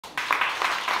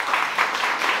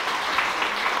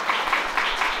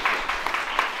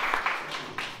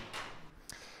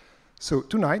So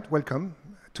tonight, welcome.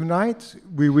 Tonight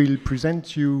we will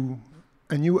present you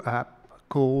a new app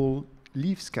called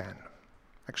LeafScan.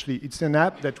 Actually, it's an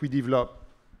app that we developed.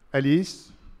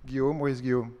 Alice, Guillaume, where is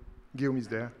Guillaume? Guillaume is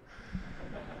there.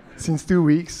 Since 2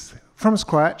 weeks, from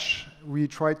scratch, we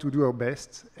try to do our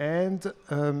best, and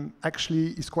actually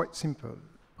it's quite simple.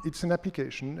 It's an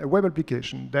application, a web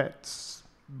application, that's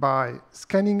by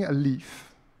scanning a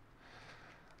leaf,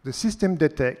 the system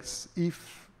detects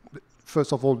if,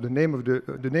 first of all, the name of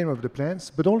the plants,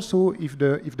 but also if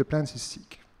the plant is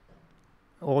sick,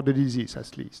 or the disease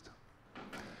at least.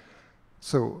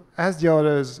 So, as the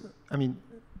others, I mean,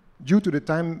 due to the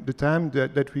time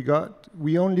that we got,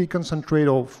 we only concentrate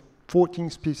on 14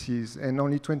 species and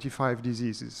only 25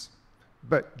 diseases.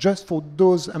 But just for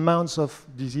those amounts of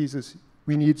diseases,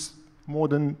 we need more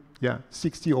than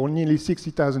 60 or nearly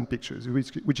 60,000 pictures,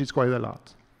 which is quite a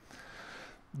lot.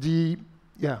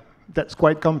 That's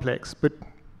quite complex, but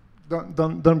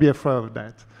don't be afraid of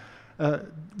that.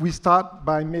 We start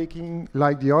by making,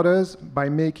 like the others, by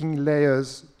making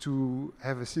layers to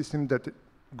have a system that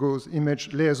goes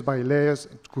image layers by layers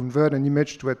to convert an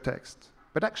image to a text.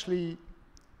 But actually,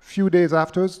 few days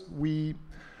after, we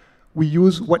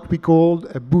use what we call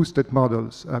boosted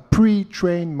models,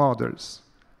 pre-trained models.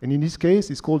 And in this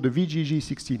case, it's called the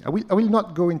VGG16. I will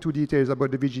not go into details about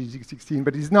the VGG16,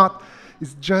 but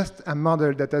it's just a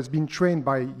model that has been trained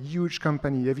by a huge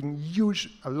company, having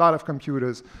a lot of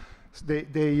computers.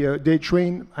 They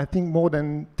train, I think, more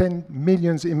than 10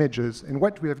 million images. And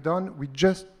what we have done, we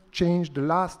just changed the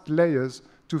last layers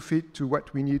to fit to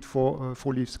what we need for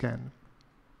LeafScan.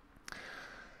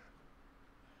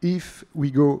 If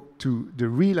we go to the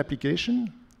real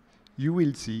application, you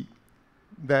will see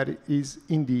that it is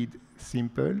indeed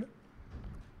simple.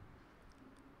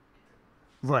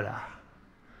 Voila.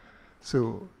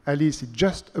 So Alice is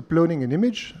just uploading an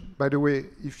image. By the way,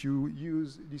 if you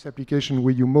use this application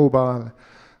with your mobile,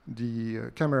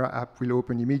 the camera app will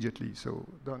open immediately. So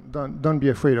don't be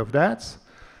afraid of that.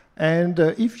 And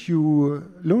if you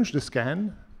launch the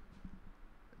scan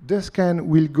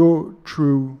will go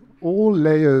through all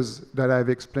layers that I've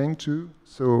explained to.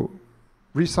 So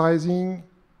resizing,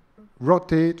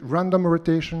 rotate, random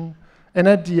rotation, and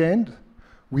at the end,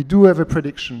 we do have a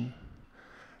prediction.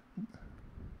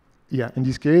 Yeah, in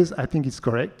this case, I think it's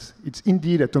correct. It's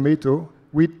indeed a tomato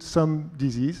with some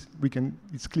disease.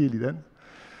 It's clearly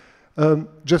done.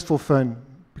 Just for fun,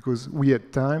 because we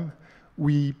had time,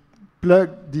 we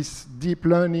plugged this deep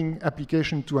learning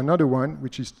application to another one,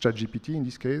 which is ChatGPT in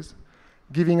this case,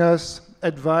 giving us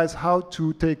advice how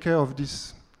to take care of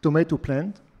this tomato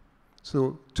plant.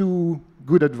 So 2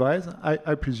 good advice,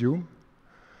 I presume.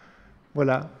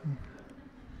 Voila.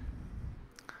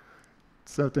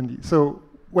 Certainly. So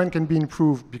when can be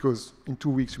improved? Because in 2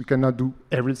 weeks we cannot do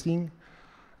everything.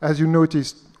 As you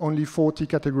noticed, only 40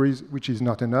 categories, which is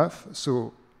not enough.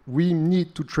 So we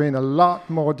need to train a lot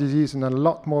more disease and a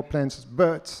lot more plants.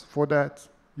 But for that,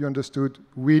 you understood,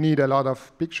 we need a lot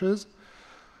of pictures.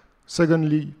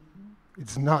 Secondly,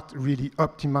 it's not really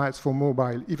optimized for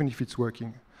mobile, even if it's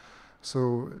working.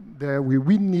 So there we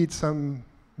will need some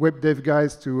web dev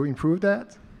guys to improve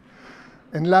that.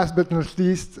 And last but not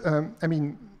least, I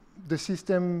mean, the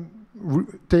system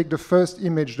take the first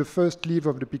image, the first leaf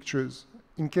of the pictures.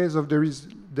 In case of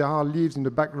there are leaves in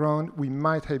the background, we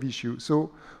might have issues.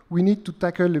 So we need to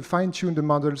tackle and fine-tune the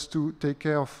models to take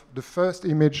care of the first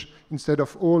image instead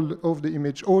of all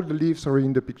the leaves are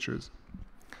in the pictures.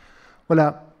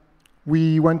 Voila.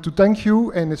 We want to thank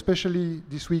you, and especially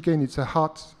this weekend, it's a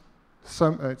hot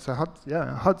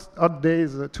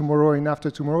days tomorrow and after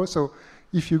tomorrow. So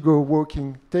if you go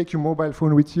walking, take your mobile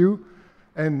phone with you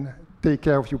and take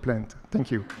care of your plant. Thank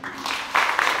you.